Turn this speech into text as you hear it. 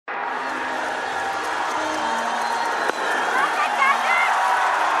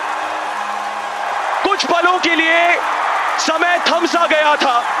सालों के लिए समय थम सा गया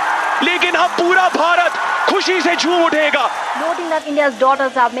था, लेकिन अब पूरा भारत खुशी से झूम उठेगा. Noting that India's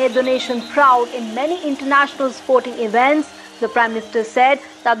daughters have made the nation proud in many international sporting events, the Prime Minister said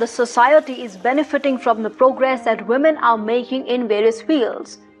that the society is benefiting from the progress that women are making in various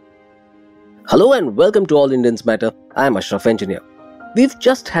fields. Hello and welcome to All Indians Matter. I am Ashraf Engineer. We've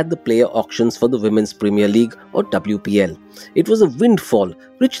just had the player auctions for the Women's Premier League or WPL. It was a windfall,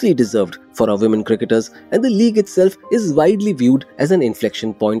 richly deserved for our women cricketers, and the league itself is widely viewed as an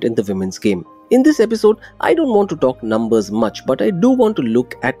inflection point in the women's game. In this episode, I don't want to talk numbers much, but I do want to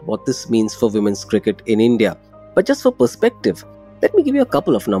look at what this means for women's cricket in India. But just for perspective, let me give you a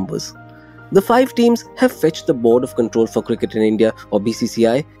couple of numbers. The 5 teams have fetched the Board of Control for Cricket in India or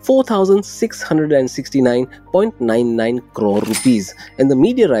BCCI 4,669.99 crore rupees, and the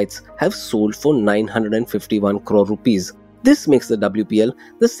media rights have sold for 951 crore rupees. This makes the WPL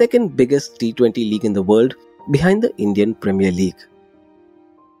the second biggest T20 league in the world, behind the Indian Premier League.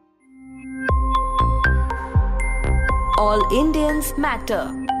 All Indians Matter.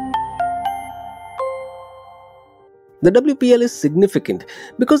 The WPL is significant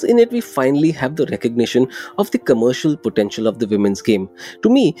because in it we finally have the recognition of the commercial potential of the women's game. To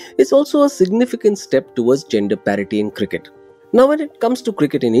me, it's also a significant step towards gender parity in cricket. Now when it comes to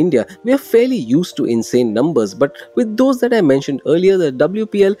cricket in India, we are fairly used to insane numbers, but with those that I mentioned earlier, the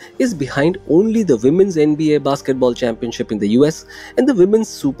WPL is behind only the Women's NBA Basketball Championship in the US and the Women's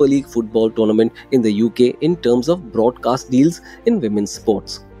Super League Football Tournament in the UK in terms of broadcast deals in women's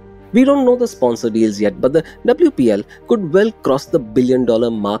sports. We don't know the sponsor deals yet, but the WPL could well cross the $1 billion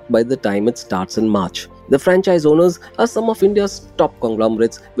mark by the time it starts in March. The franchise owners are some of India's top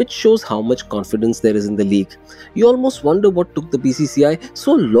conglomerates, which shows how much confidence there is in the league. You almost wonder what took the BCCI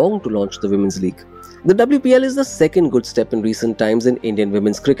so long to launch the Women's League. The WPL is the second good step in recent times in Indian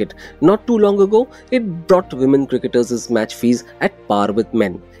women's cricket. Not too long ago, it brought women cricketers' match fees at par with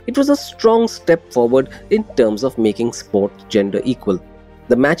men. It was a strong step forward in terms of making sport gender equal.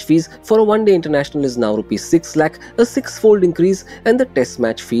 The match fees for a one-day international is now Rs 6 lakh, a 6-fold increase, and the test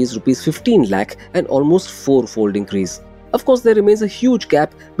match fee is Rs 15 lakh, an almost 4-fold increase. Of course, there remains a huge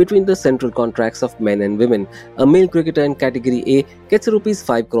gap between the central contracts of men and women. A male cricketer in category A gets a Rs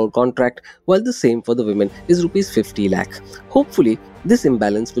 5 crore contract, while the same for the women is Rs 50 lakh. Hopefully, this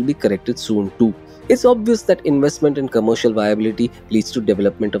imbalance will be corrected soon too. It's obvious that investment in commercial viability leads to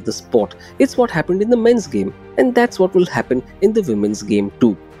development of the sport. It's what happened in the men's game, and that's what will happen in the women's game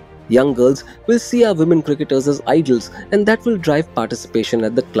too. Young girls will see our women cricketers as idols, and that will drive participation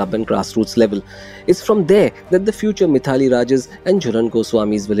at the club and grassroots level. It's from there that the future Mithali Rajas and Jhulan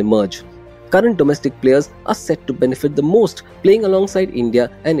Goswamis will emerge. Current domestic players are set to benefit the most, playing alongside India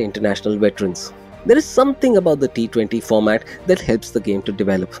and international veterans. There is something about the T20 format that helps the game to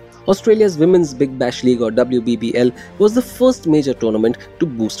develop. Australia's Women's Big Bash League or WBBL was the first major tournament to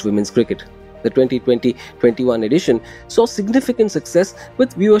boost women's cricket. The 2020-21 edition saw significant success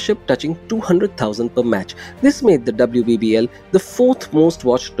with viewership touching 200,000 per match. This made the WBBL the 4th most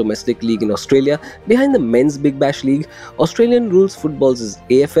watched domestic league in Australia, behind the Men's Big Bash League, Australian Rules Football's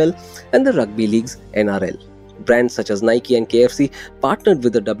AFL and the Rugby League's NRL. Brands such as Nike and KFC partnered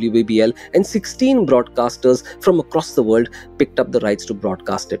with the WBBL, and 16 broadcasters from across the world picked up the rights to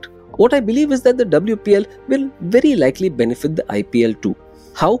broadcast it. What I believe is that the WPL will very likely benefit the IPL too.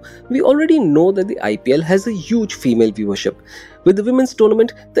 How? We already know that the IPL has a huge female viewership. With the women's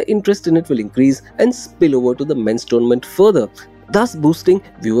tournament, the interest in it will increase and spill over to the men's tournament further, thus boosting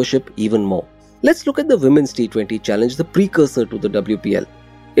viewership even more. Let's look at the Women's T20 Challenge, the precursor to the WPL.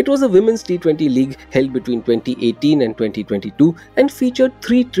 It was a women's T20 league held between 2018 and 2022 and featured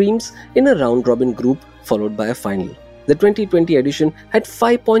 3 teams in a round-robin group followed by a final. The 2020 edition had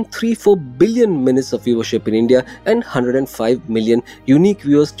 5.34 billion minutes of viewership in India and 105 million unique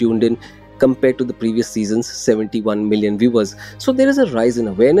viewers tuned in compared to the previous season's 71 million viewers. So there is a rise in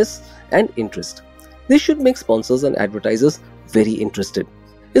awareness and interest. This should make sponsors and advertisers very interested.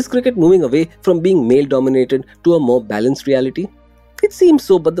 Is cricket moving away from being male-dominated to a more balanced reality? It seems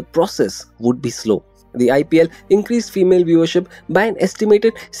so, but the process would be slow. The IPL increased female viewership by an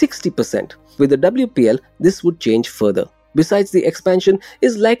estimated 60%. With the WPL, this would change further. Besides, the expansion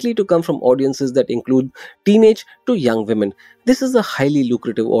is likely to come from audiences that include teenage to young women. This is a highly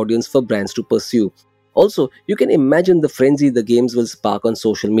lucrative audience for brands to pursue. Also, you can imagine the frenzy the games will spark on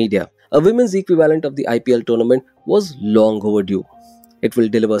social media. A women's equivalent of the IPL tournament was long overdue. It will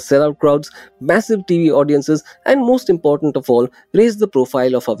deliver sellout crowds, massive TV audiences, and most important of all, raise the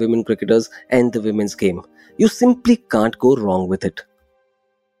profile of our women cricketers and the women's game. You simply can't go wrong with it.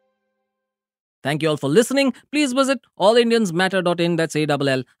 Thank you all for listening. Please visit allindiansmatter.in, that's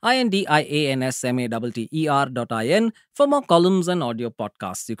ALLINDIANSMATTER.in, for more columns and audio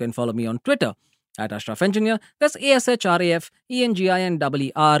podcasts. You can follow me on Twitter at Ashraf Engineer, that's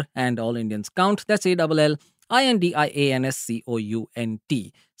ASHRAFENGINER, and All Indians Count, that's ALLINDIANSCOUNT.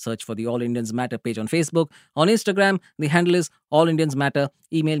 Search for the All Indians Matter page on Facebook. On Instagram, the handle is All Indians Matter.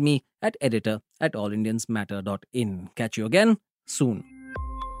 Email me at editor@allindiansmatter.in. Catch you again soon.